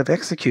shot of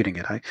executing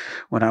it.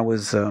 When I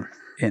was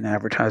in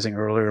advertising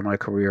earlier in my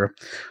career,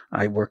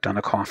 I worked on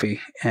a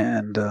coffee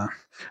and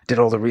did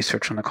all the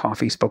research on the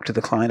coffee, spoke to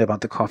the client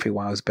about the coffee,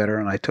 why it was better,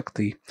 and I took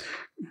the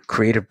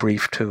creative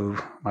brief to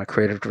my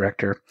creative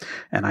director,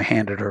 and I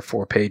handed her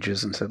 4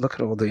 pages and said, look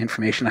at all the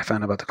information I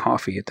found about the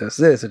coffee. It does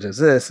this, it does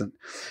this.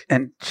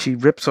 And she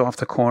rips off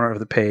the corner of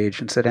the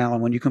page and said,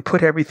 Alan, when you can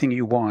put everything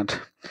you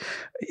want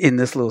in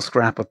this little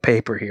scrap of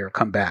paper here,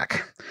 come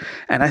back.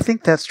 And I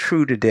think that's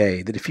true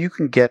today, that if you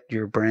can get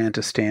your brand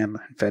to stand,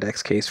 in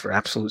FedEx case, for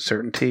absolute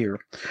certainty, or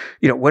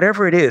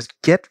whatever it is,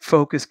 get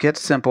focused, get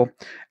simple.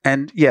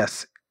 And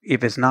yes,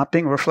 if it's not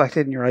being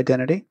reflected in your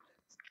identity,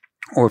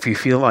 or if you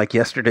feel like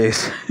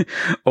yesterday's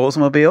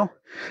Oldsmobile,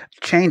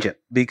 change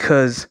it.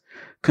 Because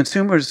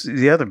consumers,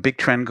 the other big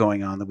trend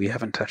going on that we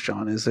haven't touched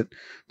on is that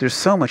there's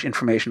so much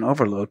information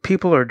overload.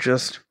 People are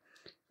just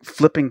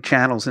flipping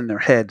channels in their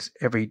heads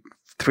every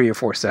 3 or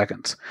 4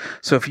 seconds.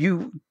 So if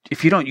you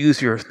don't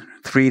use your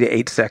 3 to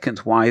 8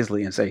 seconds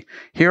wisely and say,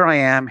 here I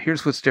am,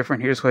 here's what's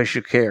different, here's why I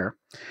should care,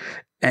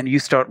 and you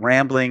start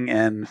rambling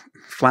and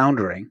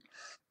floundering,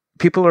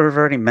 people are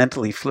already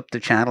mentally flipped the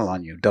channel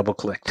on you,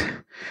 double-clicked.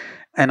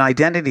 And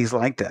identity's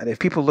like that. If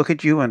people look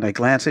at you and they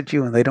glance at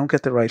you and they don't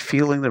get the right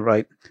feeling, the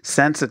right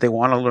sense that they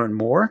want to learn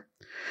more,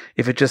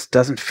 if it just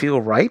doesn't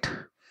feel right,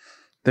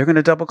 they're going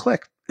to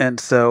double-click. And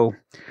so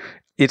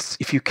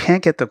if you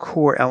can't get the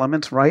core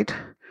elements right,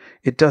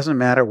 it doesn't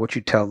matter what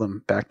you tell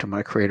them, back to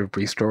my creative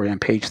brief story on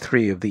page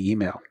 3 of the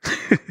email.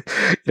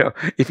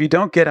 If you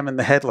don't get them in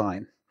the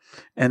headline,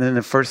 and then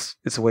it's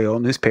the way all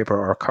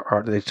newspaper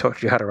they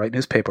taught you how to write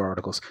newspaper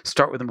articles.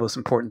 Start with the most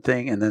important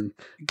thing and then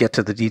get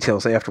to the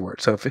details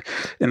afterwards. So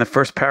if in the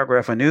first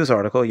paragraph of a news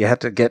article, you have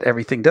to get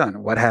everything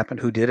done. What happened,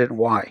 who did it, and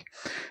why.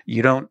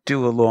 You don't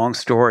do a long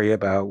story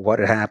about what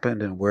had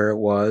happened and where it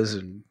was.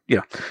 And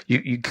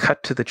you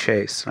cut to the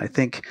chase. And I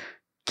think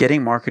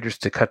getting marketers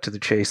to cut to the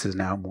chase is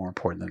now more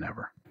important than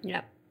ever.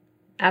 Yeah.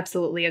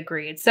 Absolutely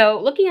agreed.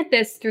 So looking at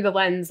this through the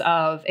lens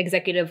of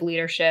executive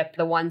leadership,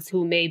 the ones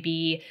who may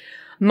be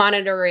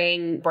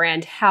monitoring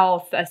brand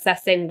health,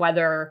 assessing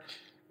whether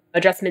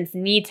adjustments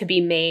need to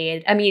be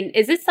made. I mean,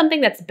 is this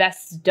something that's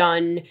best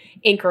done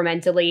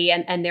incrementally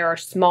and there are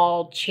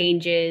small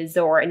changes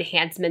or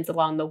enhancements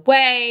along the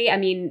way? I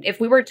mean, if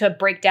we were to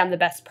break down the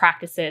best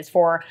practices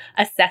for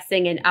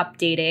assessing and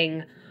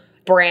updating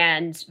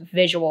brand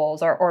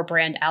visuals or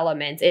brand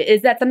elements,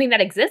 is that something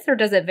that exists or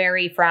does it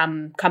vary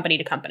from company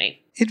to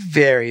company? It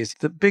varies.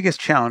 The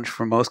biggest challenge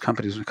for most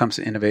companies when it comes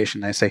to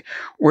innovation, they say,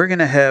 we're going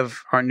to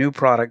have our new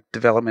product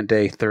development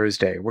day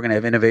Thursday. We're going to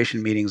have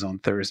innovation meetings on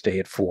Thursday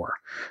at 4.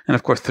 And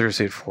of course,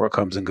 Thursday at 4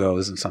 comes and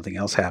goes and something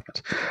else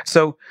happens.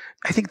 So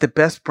I think the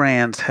best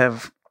brands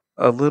have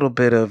a little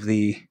bit of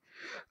the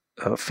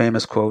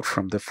famous quote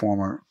from the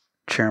former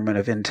chairman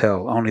of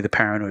Intel, only the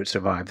paranoid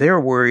survive. They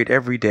are worried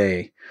every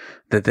day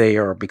that they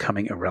are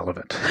becoming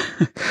irrelevant.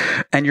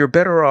 And you're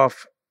better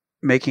off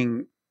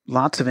making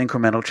lots of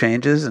incremental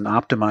changes and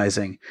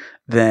optimizing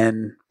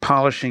than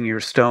polishing your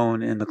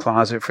stone in the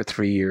closet for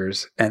 3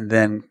 years and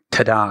then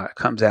ta-da, it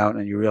comes out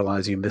and you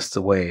realize you missed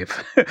the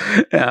wave.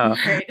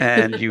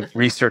 And you've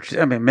researched.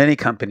 I mean, many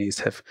companies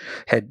have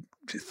had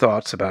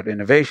thoughts about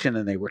innovation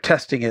and they were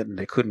testing it and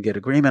they couldn't get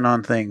agreement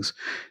on things.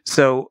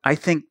 So I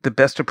think the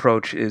best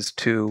approach is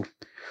to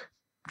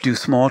do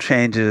small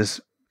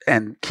changes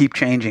and keep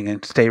changing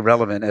and stay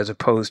relevant, as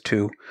opposed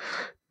to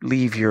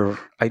leave your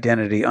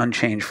identity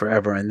unchanged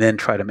forever and then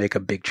try to make a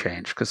big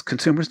change, because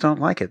consumers don't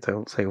like it.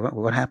 They'll say,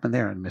 what happened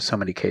there? And there's so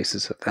many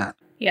cases of that.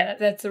 Yeah,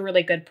 that's a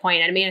really good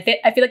point. I mean,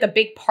 I feel like a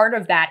big part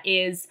of that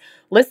is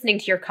listening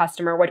to your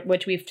customer,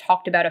 which we've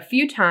talked about a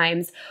few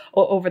times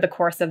over the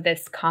course of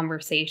this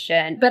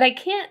conversation. But I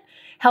can't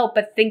help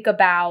but think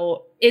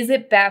about, is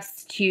it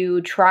best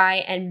to try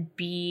and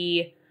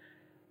be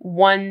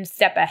one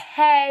step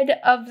ahead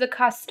of the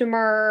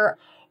customer,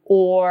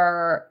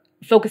 or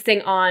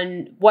focusing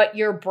on what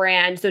your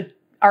brand, so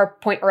our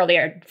point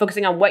earlier,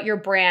 focusing on what your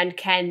brand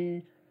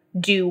can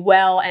do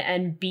well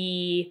and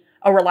be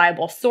a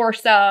reliable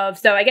source of?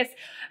 So I guess,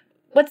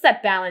 what's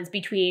that balance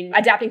between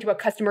adapting to what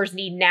customers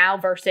need now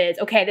versus,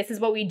 okay, this is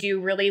what we do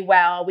really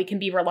well, we can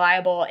be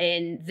reliable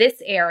in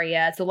this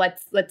area, so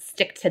let's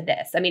stick to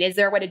this. I mean, is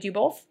there a way to do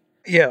both?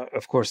 Yeah,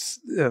 of course,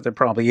 there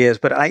probably is.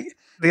 But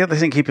the other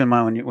thing to keep in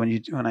mind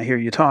when I hear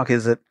you talk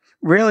is that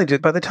rarely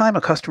by the time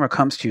a customer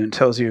comes to you and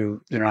tells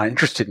you they're not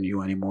interested in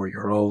you anymore,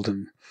 you're old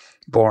and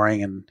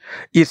boring, and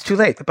it's too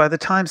late. By the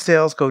time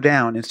sales go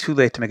down, it's too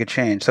late to make a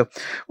change. So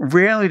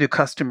rarely do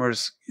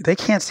customers, they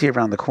can't see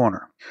around the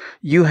corner.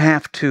 You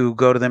have to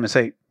go to them and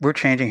say, we're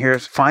changing here.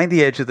 Find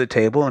the edge of the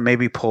table and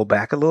maybe pull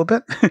back a little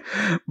bit.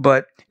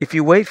 But if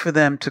you wait for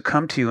them to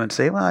come to you and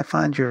say, well, I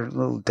find you're a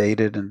little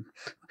dated and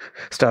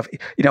stuff.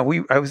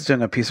 I was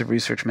doing a piece of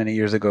research many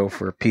years ago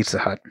for Pizza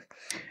Hut.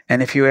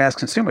 And if you ask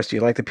consumers, do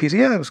you like the pizza?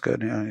 Yeah, it was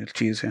good.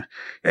 Cheese. Yeah.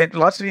 And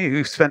lots of you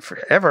who've spent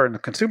forever in the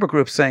consumer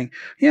group saying,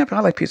 yeah, but I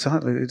like Pizza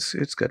Hut.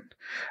 It's good.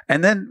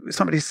 And then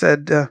somebody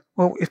said,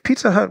 well, if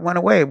Pizza Hut went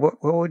away, what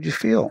would you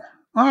feel?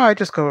 Oh, I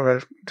just go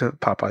right to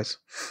Popeyes.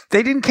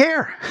 They didn't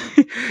care.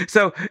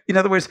 So, in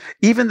other words,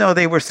 even though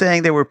they were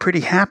saying they were pretty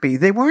happy,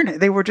 they weren't.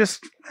 They were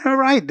just, all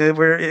right, they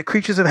were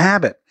creatures of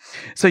habit.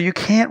 So you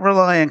can't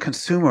rely on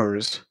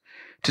consumers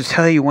to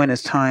tell you when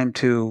it's time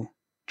to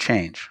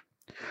change.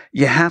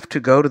 You have to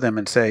go to them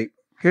and say,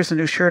 here's a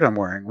new shirt I'm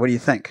wearing. What do you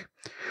think?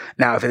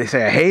 Now, if they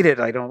say, I hate it,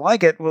 I don't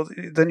like it, well,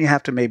 then you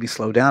have to maybe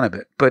slow down a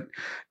bit. But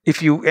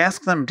if you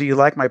ask them, do you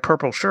like my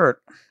purple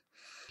shirt?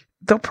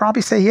 They'll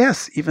probably say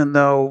yes, even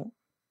though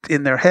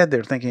in their head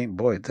they're thinking,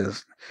 boy,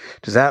 does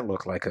that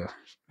look like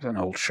an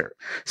old shirt?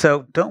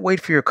 So don't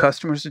wait for your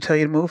customers to tell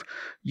you to move.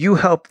 You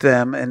help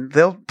them, and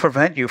they'll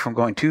prevent you from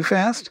going too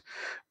fast.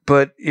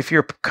 But if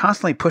you're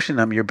constantly pushing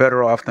them, you're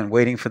better off than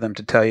waiting for them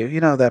to tell you,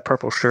 that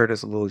purple shirt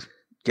is a little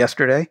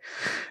yesterday.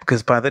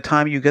 Because by the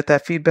time you get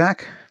that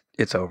feedback,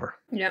 it's over.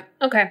 Yeah.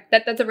 Okay.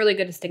 That's a really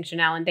good distinction,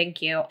 Alan.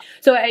 Thank you.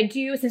 So I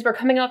do, since we're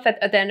coming up at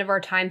the end of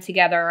our time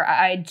together,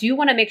 I do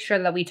want to make sure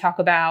that we talk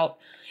about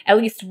at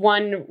least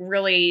one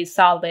really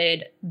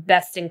solid,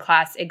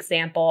 best-in-class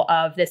example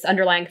of this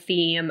underlying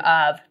theme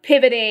of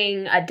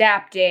pivoting,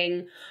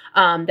 adapting,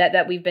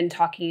 that we've been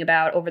talking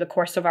about over the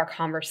course of our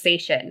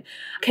conversation.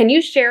 Can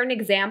you share an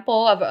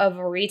example of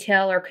a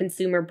retail or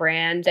consumer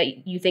brand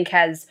that you think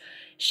has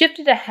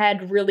shifted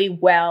ahead really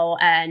well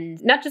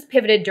and not just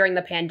pivoted during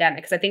the pandemic?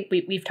 Because I think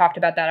we've talked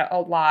about that a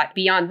lot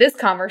beyond this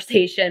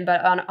conversation, but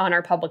on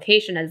our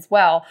publication as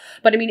well.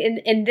 But I mean,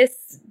 in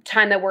this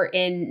time that we're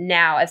in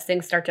now, as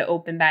things start to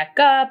open back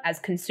up, as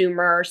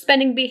consumer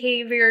spending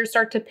behaviors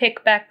start to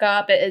pick back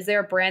up, is there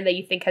a brand that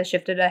you think has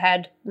shifted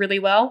ahead really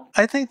well?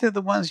 I think they're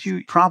the ones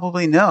you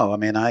probably know. I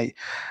mean,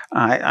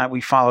 we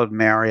followed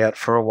Marriott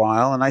for a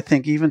while, and I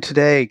think even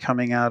today,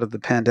 coming out of the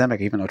pandemic,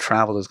 even though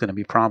travel is going to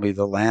be probably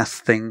the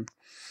last thing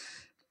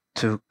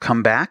to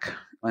come back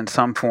in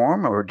some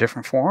form or a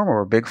different form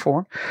or a big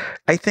form,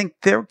 I think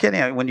they're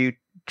getting, when you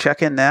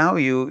check in now,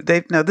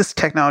 this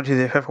technology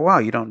they've had for a while.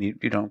 You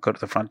don't go to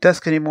the front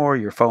desk anymore.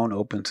 Your phone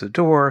opens the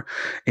door.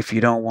 If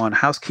you don't want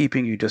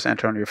housekeeping, you just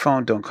enter on your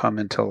phone. Don't come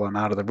until I'm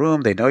out of the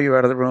room. They know you're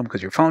out of the room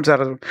because your phone's out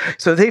of the room.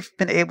 So they've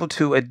been able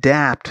to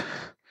adapt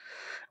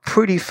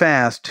pretty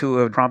fast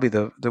to probably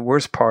the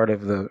worst part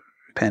of the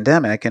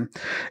pandemic. And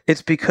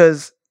it's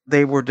because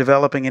they were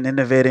developing and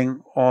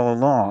innovating all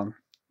along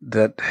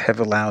that have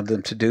allowed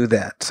them to do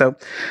that. So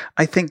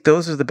I think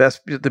those are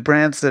the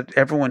brands that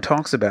everyone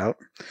talks about,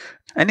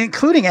 and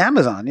including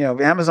Amazon.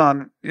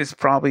 Amazon is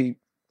probably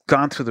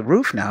gone through the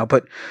roof now,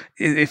 but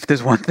if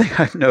there's one thing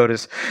I've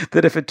noticed,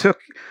 that if it took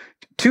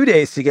 2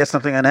 days to get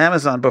something on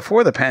Amazon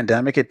before the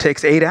pandemic, it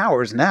takes 8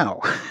 hours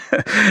now.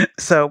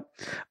 So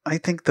I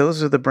think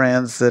those are the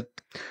brands the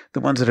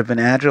ones that have been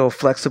agile,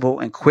 flexible,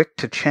 and quick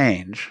to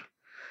change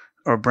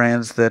are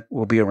brands that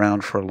will be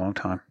around for a long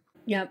time.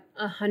 Yep,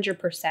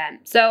 100%.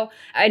 So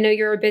I know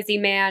you're a busy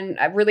man.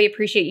 I really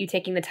appreciate you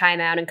taking the time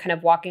out and kind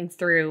of walking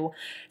through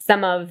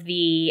some of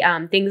the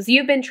things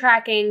you've been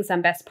tracking,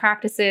 some best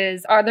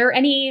practices. Are there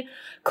any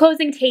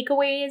closing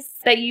takeaways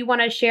that you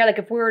want to share? Like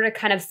if we were to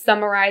kind of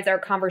summarize our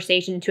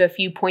conversation to a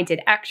few pointed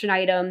action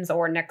items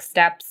or next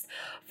steps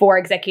for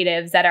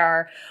executives that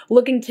are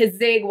looking to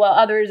zig while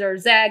others are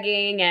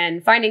zagging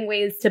and finding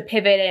ways to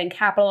pivot and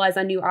capitalize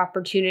on new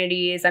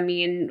opportunities. I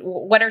mean,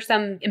 what are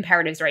some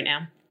imperatives right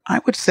now? I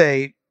would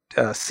say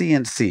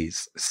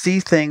C&Cs. See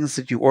things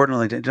that you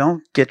ordinarily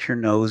don't get your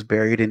nose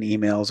buried in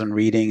emails and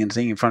reading and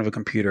sitting in front of a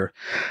computer.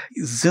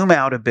 Zoom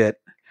out a bit.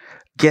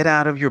 Get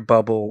out of your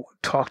bubble.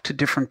 Talk to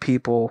different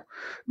people.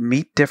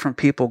 Meet different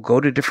people. Go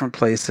to different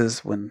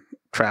places when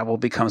travel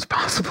becomes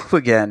possible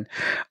again.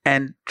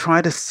 And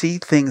try to see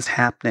things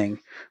happening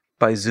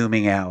by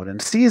zooming out.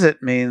 And seize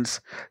it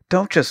means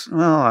don't just,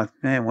 one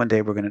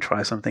day we're going to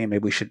try something and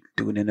maybe we should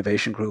do an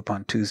innovation group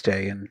on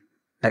Tuesday and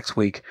next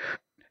week.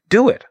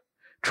 Do it.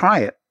 Try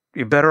it.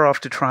 You're better off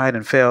to try it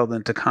and fail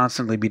than to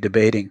constantly be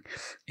debating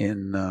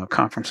in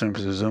conference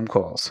rooms or Zoom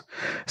calls.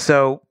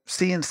 So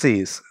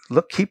C&Cs.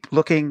 Keep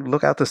looking,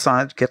 look out the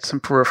sides, get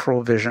some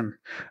peripheral vision,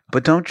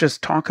 but don't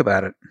just talk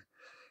about it.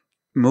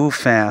 Move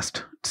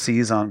fast,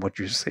 seize on what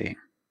you're seeing.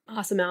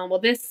 Awesome, Alan. Well,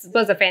 this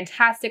was a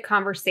fantastic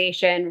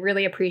conversation.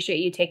 Really appreciate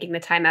you taking the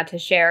time out to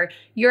share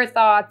your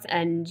thoughts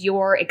and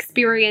your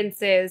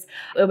experiences.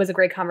 It was a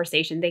great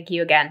conversation. Thank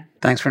you again.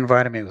 Thanks for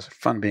inviting me. It was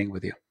fun being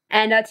with you.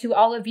 And to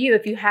all of you,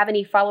 if you have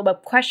any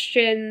follow-up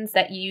questions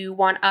that you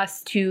want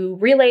us to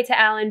relay to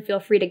Alan, feel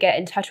free to get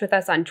in touch with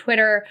us on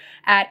Twitter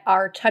at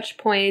our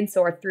Touchpoints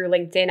or through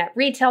LinkedIn at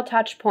Retail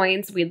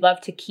Touchpoints. We'd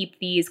love to keep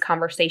these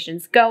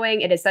conversations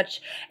going. It is such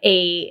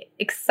a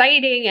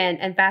exciting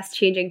and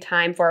fast-changing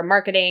time for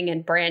marketing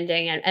and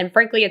branding. And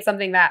frankly, it's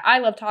something that I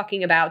love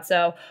talking about.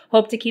 So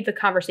hope to keep the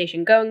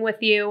conversation going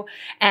with you.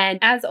 And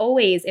as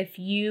always, if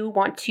you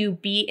want to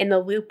be in the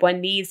loop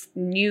when these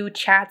new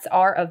chats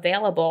are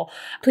available,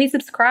 please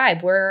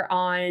subscribe. We're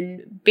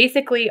on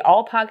basically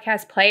all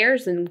podcast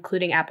players,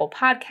 including Apple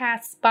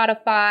Podcasts,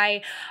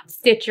 Spotify,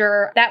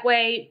 Stitcher. That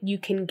way you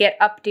can get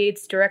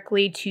updates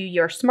directly to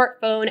your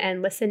smartphone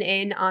and listen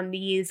in on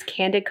these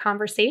candid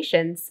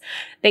conversations.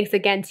 Thanks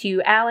again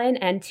to Alan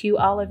and to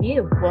all of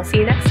you. We'll see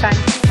you next time.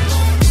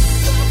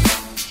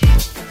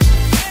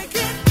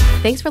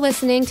 Thanks for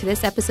listening to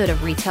this episode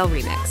of Retail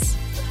Remix.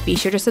 Be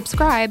sure to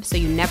subscribe so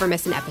you never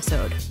miss an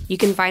episode. You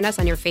can find us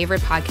on your favorite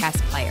podcast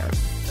player.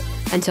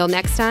 Until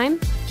next time,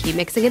 keep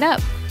mixing it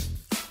up.